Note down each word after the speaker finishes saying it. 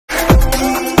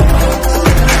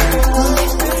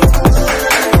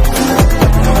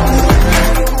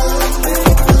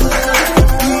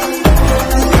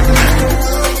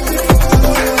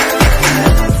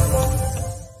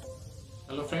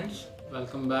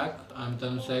back. I'm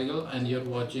Tan Saigal and you're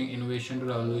watching Innovation to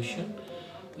Revolution.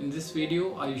 In this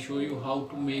video, I show you how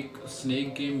to make a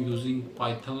snake game using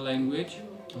Python language,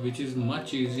 which is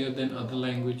much easier than other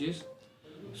languages.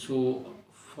 So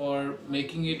for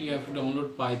making it, you have to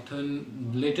download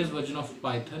Python, latest version of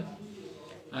Python,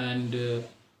 and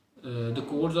the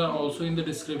codes are also in the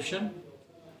description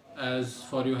as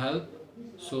for your help.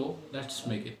 So let's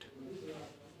make it.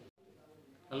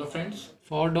 Hello friends.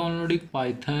 For downloading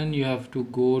Python, you have to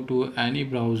go to any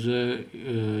browser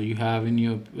you have in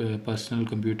your personal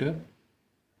computer.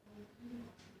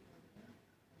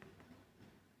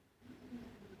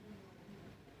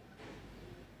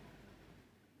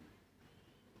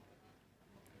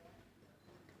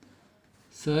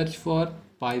 Search for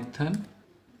python.org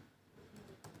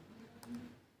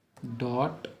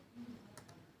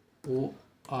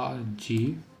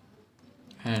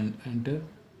and enter.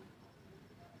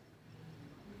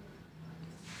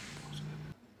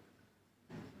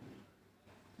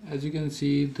 As you can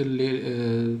see,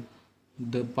 the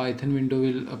Python window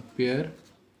will appear.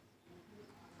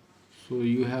 So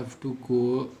you have to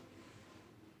go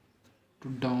to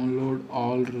download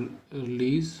all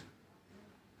release.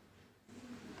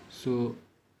 So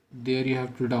there you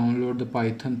have to download the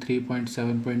Python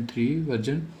 3.7.3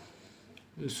 version.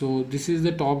 So this is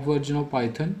the top version of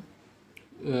Python.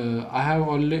 I have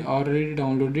already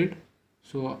downloaded,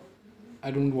 so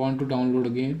I don't want to download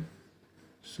again.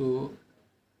 So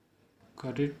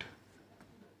cut it.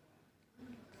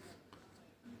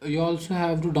 You also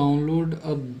have to download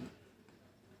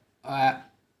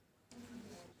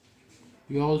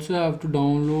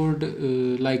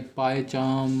like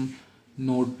PyCharm,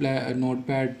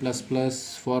 Notepad++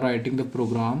 for writing the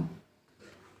program.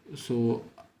 So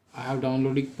I have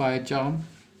downloaded PyCharm.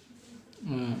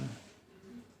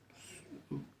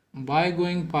 By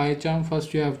going PyCharm,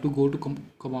 first you have to go to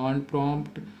command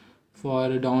prompt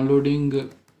for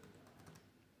downloading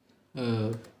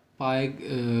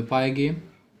Pygame.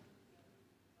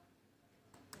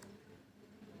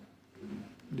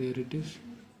 There it is.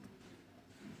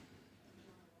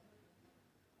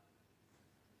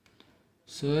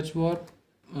 Search for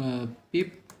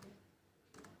pip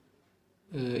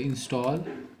install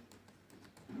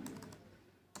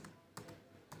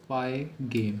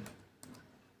Pygame.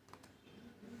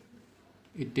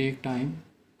 It take time.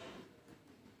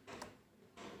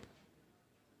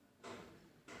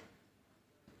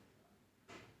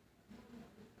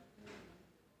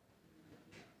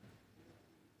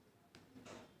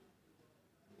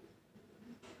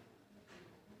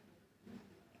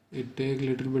 It take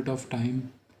little bit of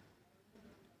time.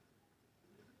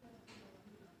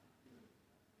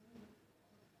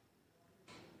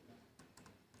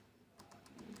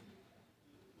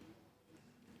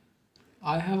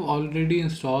 I have already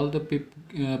installed the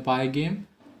Pygame,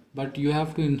 but you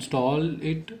have to install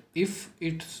it. If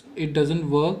it doesn't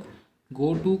work,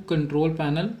 go to control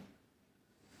panel,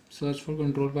 search for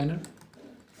control panel.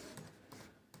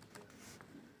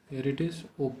 Here it is,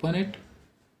 open it.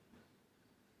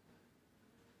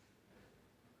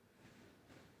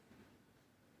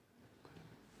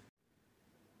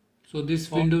 So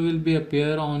this window will be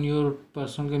appear on your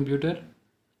personal computer.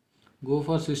 Go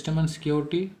for system and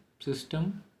security,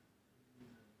 system,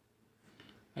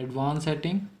 advanced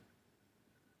setting,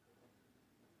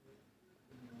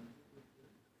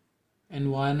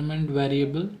 environment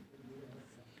variable.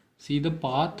 See the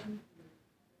path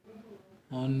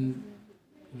on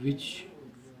which,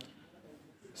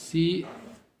 see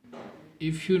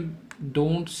if you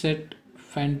don't set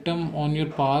phantom on your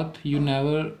path, you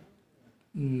never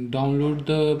download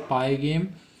the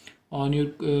Pygame on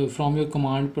your from your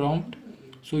command prompt.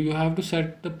 So you have to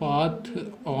set the path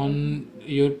on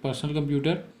your personal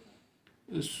computer.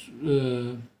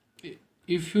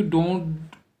 If you don't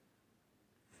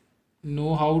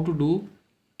know how to do,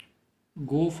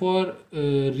 go for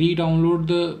re-download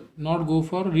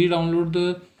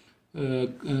the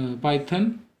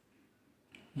Python.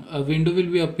 A window will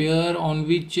be appear on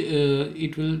which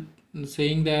it will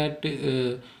saying that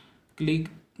click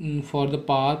for the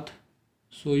path.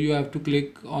 So you have to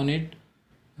click on it.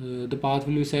 The path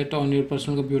will be set on your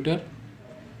personal computer.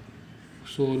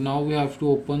 So now we have to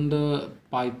open the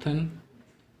Python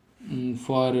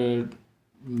for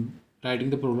writing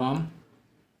the program.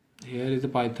 Here is the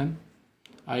Python,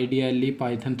 IDLE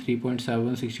Python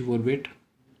 3.7 64-bit.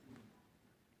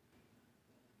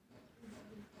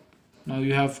 Now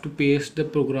you have to paste the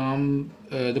program.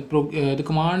 The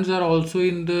commands are also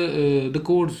in the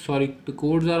codes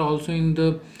are also in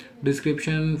the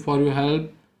description for your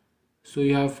help. So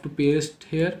you have to paste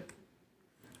here.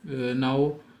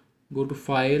 Now go to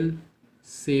file,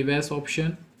 save as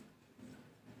option,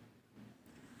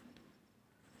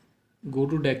 go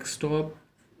to desktop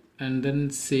and then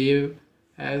save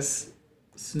as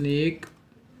snake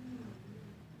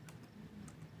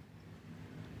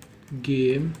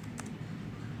game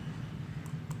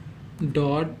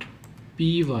dot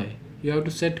py. You have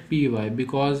to set py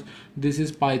because this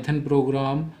is Python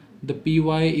program. The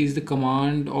py is the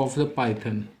command of the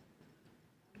Python.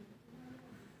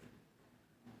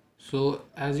 So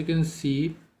as you can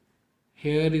see,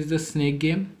 here is the snake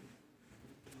game.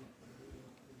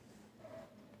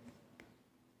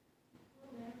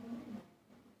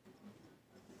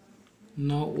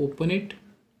 Now open it,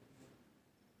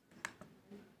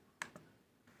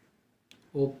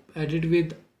 edit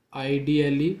with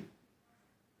IDLE,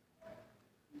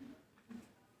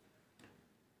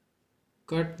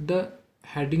 cut the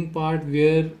heading part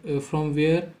where from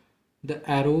where the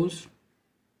arrows,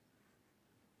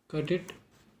 cut it.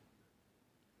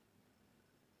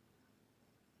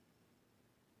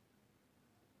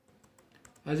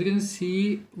 As you can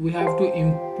see, we have to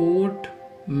import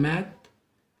math,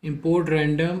 import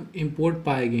random, import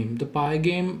pygame. The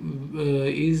pygame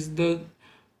is the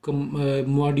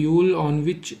module on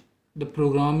which the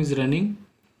program is running.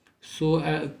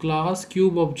 So class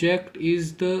cube object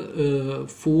is the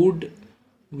food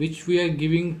which we are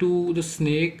giving to the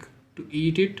snake to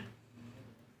eat it.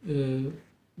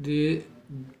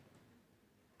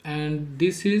 And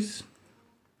this is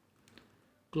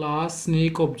class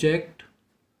snake object.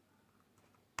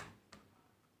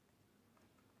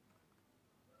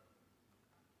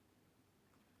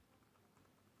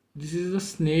 This is the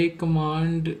snake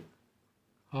command,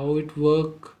 how it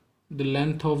work, the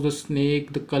length of the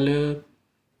snake, the color,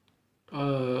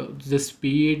 the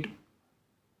speed,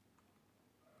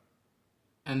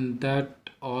 and that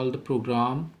all the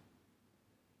program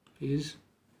is.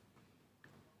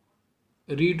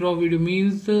 Redraw video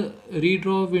means the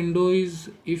redraw window is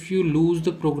if you lose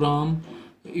the program,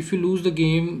 if you lose the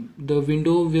game, the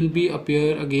window will be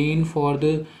appear again for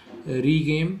the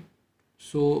regame.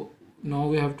 So now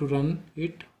we have to run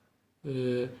it,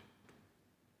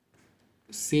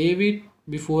 save it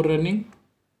before running.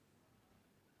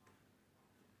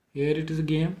 Here it is a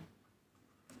game.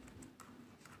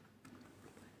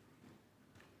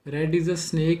 Red is the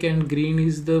snake and green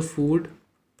is the food.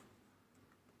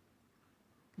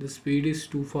 The speed is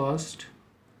too fast.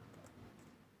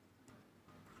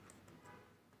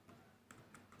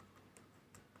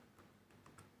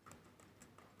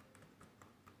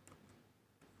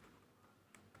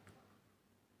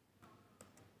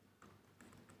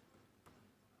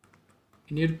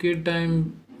 In your kid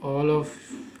time, all of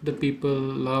the people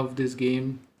love this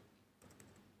game.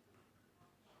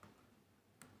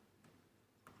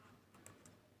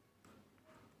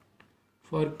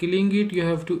 For killing it, you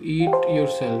have to eat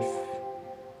yourself.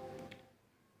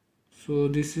 So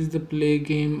this is the play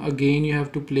game. Again, you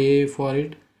have to play for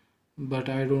it, but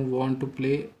I don't want to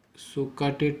play. So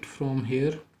cut it from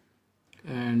here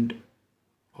and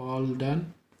all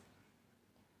done.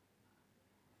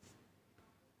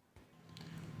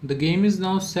 The game is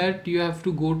now set. You have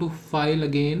to go to file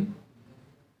again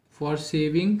for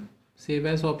saving, save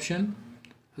as option.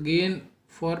 Again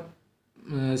for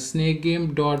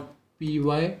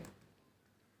snakegame.py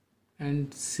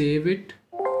and save it.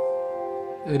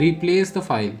 Replace the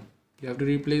file. You have to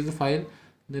replace the file.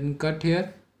 Then cut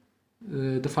here.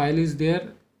 The file is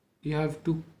there. You have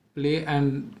to play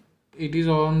and it is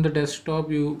on the desktop.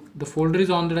 The folder is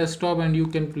on the desktop and you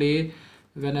can play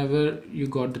whenever you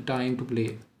got the time to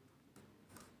play.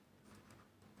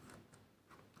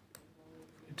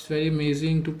 It's very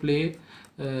amazing to play.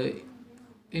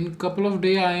 In couple of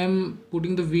days I am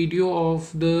putting the video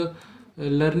of the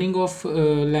learning of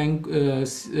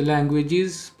languages,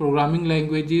 programming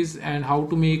languages, and how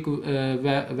to make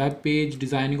web page,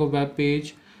 designing of web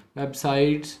page,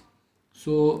 websites.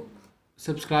 So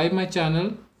subscribe my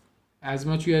channel as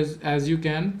much as you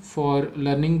can for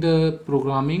learning the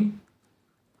programming,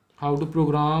 how to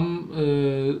program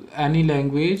any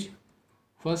language.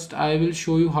 First I will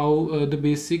show you how the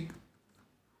basic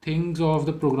things of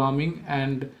the programming,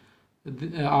 and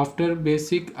after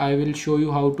basic I will show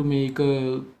you how to make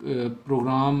a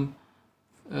program,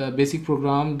 basic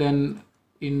program. Then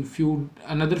in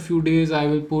another few days I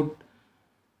will put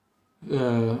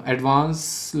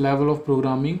advanced level of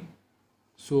programming.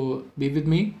 So be with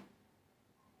me.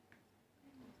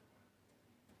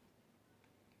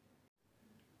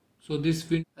 So this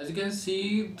video, as you can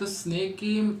see, the snake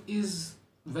game is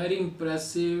very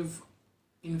impressive.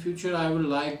 In future I would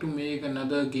like to make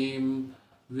another game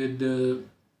with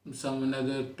some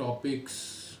another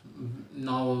topics.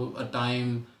 Now a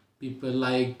time people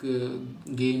like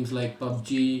games like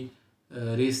PUBG,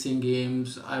 racing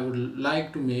games. I would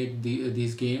like to make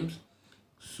these games.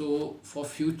 So for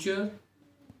future,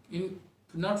 in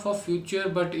not for future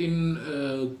but in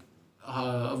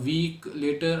a week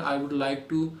later, I would like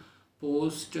to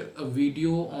post a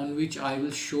video on which I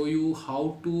will show you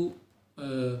how to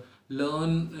uh,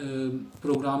 learn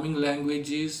programming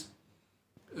languages,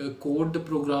 code the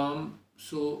program.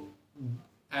 So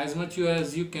as much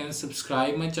as you can,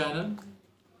 subscribe my channel,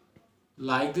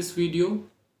 like this video,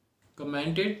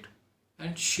 comment it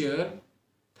and share.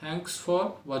 Thanks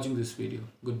for watching this video.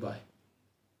 Goodbye.